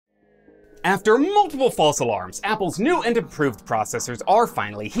After multiple false alarms, Apple's new and improved processors are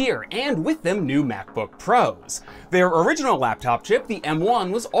finally here, and with them new MacBook Pros. Their original laptop chip, the M1,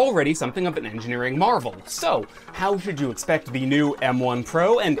 was already something of an engineering marvel, so how should you expect the new M1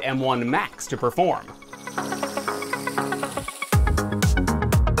 Pro and M1 Max to perform?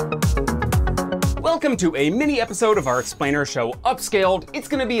 Welcome to a mini episode of our explainer show Upscaled. It's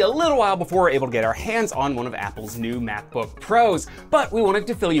going to be a little while before we're able to get our hands on one of Apple's new MacBook Pros, but we wanted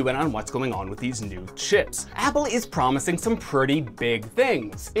to fill you in on what's going on with these new chips. Apple is promising some pretty big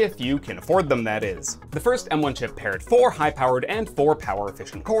things, if you can afford them, that is. The first M1 chip paired 4 high-powered and 4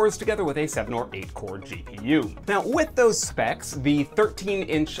 power-efficient cores together with a 7 or 8-core GPU. Now, with those specs, the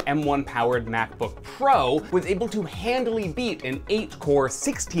 13-inch M1-powered MacBook Pro was able to handily beat an 8-core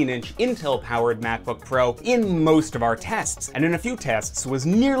 16-inch Intel-powered MacBook Pro in most of our tests, and in a few tests was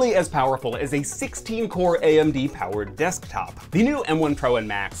nearly as powerful as a 16-core AMD-powered desktop. The new M1 Pro and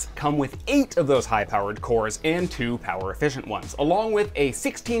Max come with 8 of those high-powered cores and 2 power-efficient ones, along with a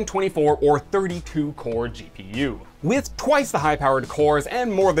 16, 24, or 32-core GPU. With twice the high-powered cores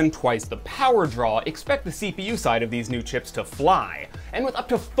and more than twice the power draw, expect the CPU side of these new chips to fly. And with up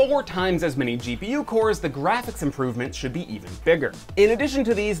to 4 times as many GPU cores, the graphics improvements should be even bigger. In addition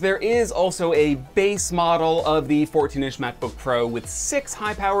to these, there is also a base model of the 14-inch MacBook Pro with 6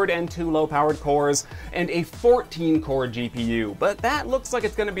 high-powered and 2 low-powered cores and a 14-core GPU, but that looks like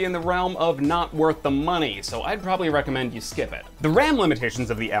it's going to be in the realm of not worth the money, so I'd probably recommend you skip it. The RAM limitations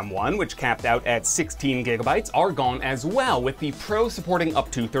of the M1, which capped out at 16 gigabytes, are gone as well, with the Pro supporting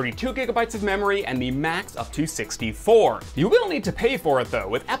up to 32 gigabytes of memory and the Max up to 64. You will need to pay for it though,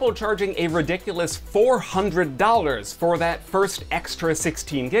 with Apple charging a ridiculous $400 for that first extra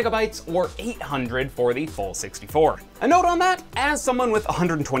 16 gigabytes or $800 for the full 64. A note on that, as someone with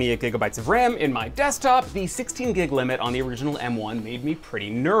 128 gigabytes of RAM in my desktop, the 16 gig limit on the original M1 made me pretty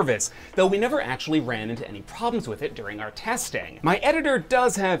nervous, though we never actually ran into any problems with it during our testing. My editor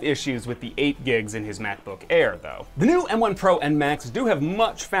does have issues with the 8 gigs in his MacBook Air though. The new M1 Pro and Max do have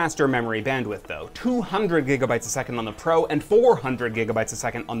much faster memory bandwidth though, 200 gigabytes a second on the Pro and 400 gigabytes a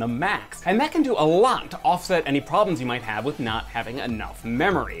second on the Max, and that can do a lot to offset any problems you might have with not having enough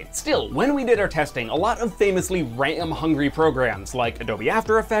memory. Still, when we did our testing, a lot of famously RAM-hungry programs like Adobe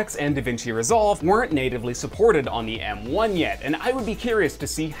After Effects and DaVinci Resolve weren't natively supported on the M1 yet, and I would be curious to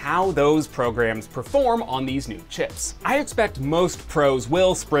see how those programs perform on these new chips. I expect most Pros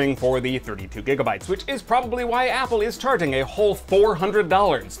will spring for the 32 gigabytes, which is probably why Apple is charging a whole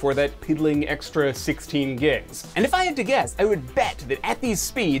 $400 for that piddling extra 16 gigs. And if I had to guess, I would bet that at these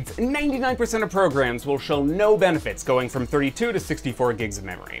speeds, 99% of programs will show no benefits going from 32 to 64 gigs of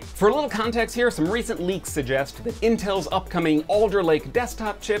memory. For a little context here, some recent leaks suggest that Intel's upcoming Alder Lake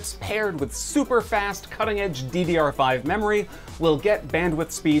desktop chips paired with super fast cutting-edge DDR5 memory will get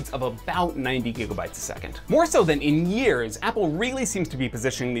bandwidth speeds of about 90 gigabytes a second. More so than in years, Apple really seems to be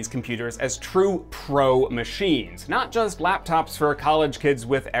positioning these computers as true pro machines, not just laptops for college kids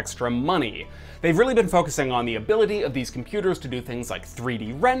with extra money. They've really been focusing on the ability of these computers to do things like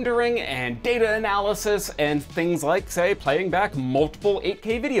 3D rendering and data analysis and things like, say, playing back multiple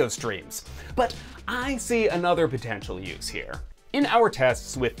 8K video streams. But I see another potential use here. In our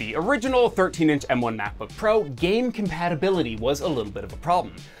tests with the original 13-inch M1 MacBook Pro, game compatibility was a little bit of a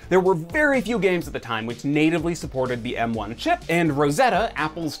problem. There were very few games at the time which natively supported the M1 chip, and Rosetta,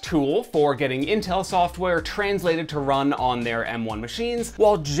 Apple's tool for getting Intel software translated to run on their M1 machines,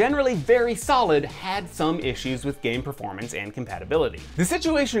 while generally very solid, had some issues with game performance and compatibility. The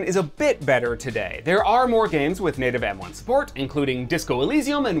situation is a bit better today. There are more games with native M1 support, including Disco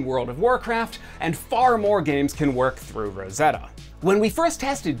Elysium and World of Warcraft, and far more games can work through Rosetta. When we first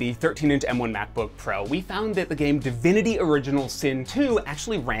tested the 13-inch M1 MacBook Pro, we found that the game Divinity Original Sin 2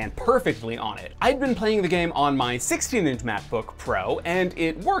 actually ran perfectly on it. I'd been playing the game on my 16-inch MacBook Pro, and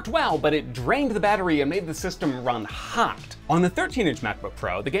it worked well, but it drained the battery and made the system run hot. On the 13-inch MacBook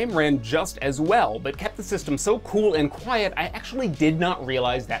Pro, the game ran just as well, but kept the system so cool and quiet, I actually did not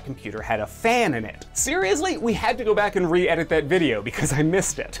realize that computer had a fan in it. Seriously, we had to go back and re-edit that video because I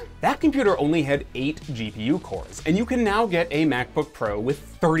missed it. That computer only had 8 GPU cores, and you can now get a MacBook Pro with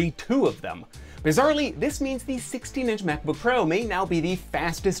 32 of them. Bizarrely, this means the 16-inch MacBook Pro may now be the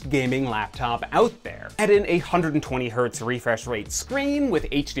fastest gaming laptop out there. Add in a 120Hz refresh rate screen with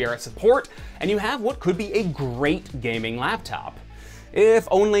HDR support, and you have what could be a great gaming laptop. If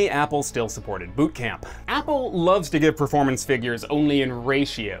only Apple still supported Boot Camp. Apple loves to give performance figures only in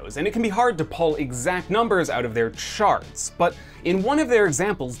ratios, and it can be hard to pull exact numbers out of their charts. But in one of their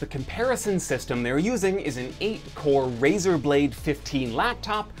examples, the comparison system they're using is an 8-core Razer Blade 15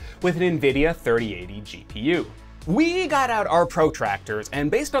 laptop with an NVIDIA 3080 GPU. We got out our protractors, and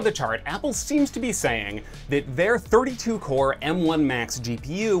based on the chart, Apple seems to be saying that their 32-core M1 Max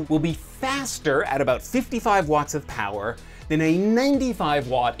GPU will be faster at about 55 watts of power than a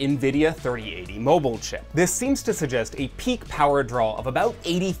 95-watt NVIDIA 3080 mobile chip. This seems to suggest a peak power draw of about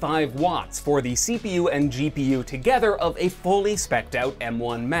 85 watts for the CPU and GPU together of a fully spec'd out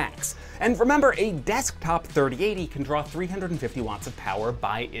M1 Max. And remember, a desktop 3080 can draw 350 watts of power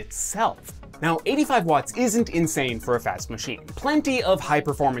by itself. Now, 85 watts isn't insane for a fast machine. Plenty of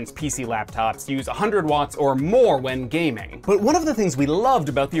high-performance PC laptops use 100 watts or more when gaming. But one of the things we loved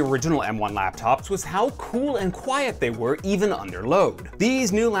about the original M1 laptops was how cool and quiet they were even under load.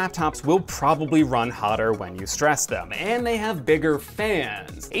 These new laptops will probably run hotter when you stress them, and they have bigger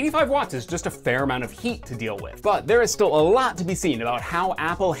fans. 85 watts is just a fair amount of heat to deal with. But there is still a lot to be seen about how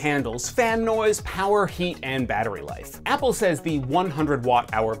Apple handles fan noise, power, heat, and battery life. Apple says the 100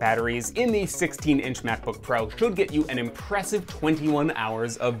 watt-hour batteries in the 16-inch MacBook Pro should get you an impressive 21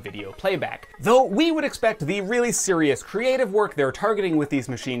 hours of video playback. Though we would expect the really serious creative work they're targeting with these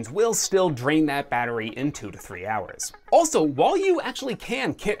machines will still drain that battery in 2 to 3 hours. Also, while you actually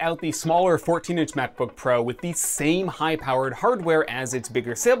can kit out the smaller 14-inch MacBook Pro with the same high-powered hardware as its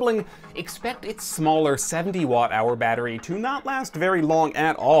bigger sibling, expect its smaller 70 watt-hour battery to not last very long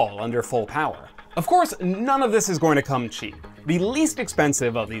at all under full power. Of course, none of this is going to come cheap. The least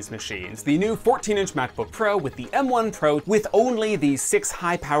expensive of these machines, the new 14-inch MacBook Pro with the M1 Pro with only the 6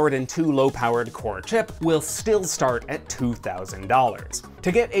 high-powered and 2 low-powered core chip, will still start at $2,000.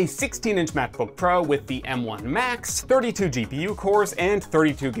 To get a 16-inch MacBook Pro with the M1 Max, 32 GPU cores, and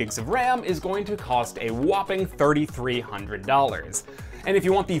 32 gigs of RAM is going to cost a whopping $3,300. And if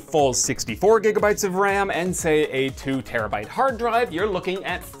you want the full 64 gigabytes of RAM and say a 2 terabyte hard drive, you're looking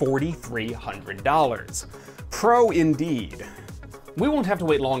at $4,300. Pro indeed. We won't have to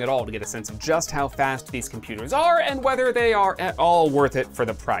wait long at all to get a sense of just how fast these computers are and whether they are at all worth it for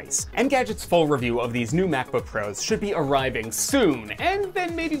the price. Engadget's full review of these new MacBook Pros should be arriving soon, and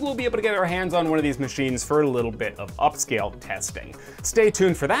then maybe we'll be able to get our hands on one of these machines for a little bit of upscale testing. Stay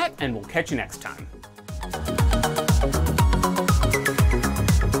tuned for that, and we'll catch you next time.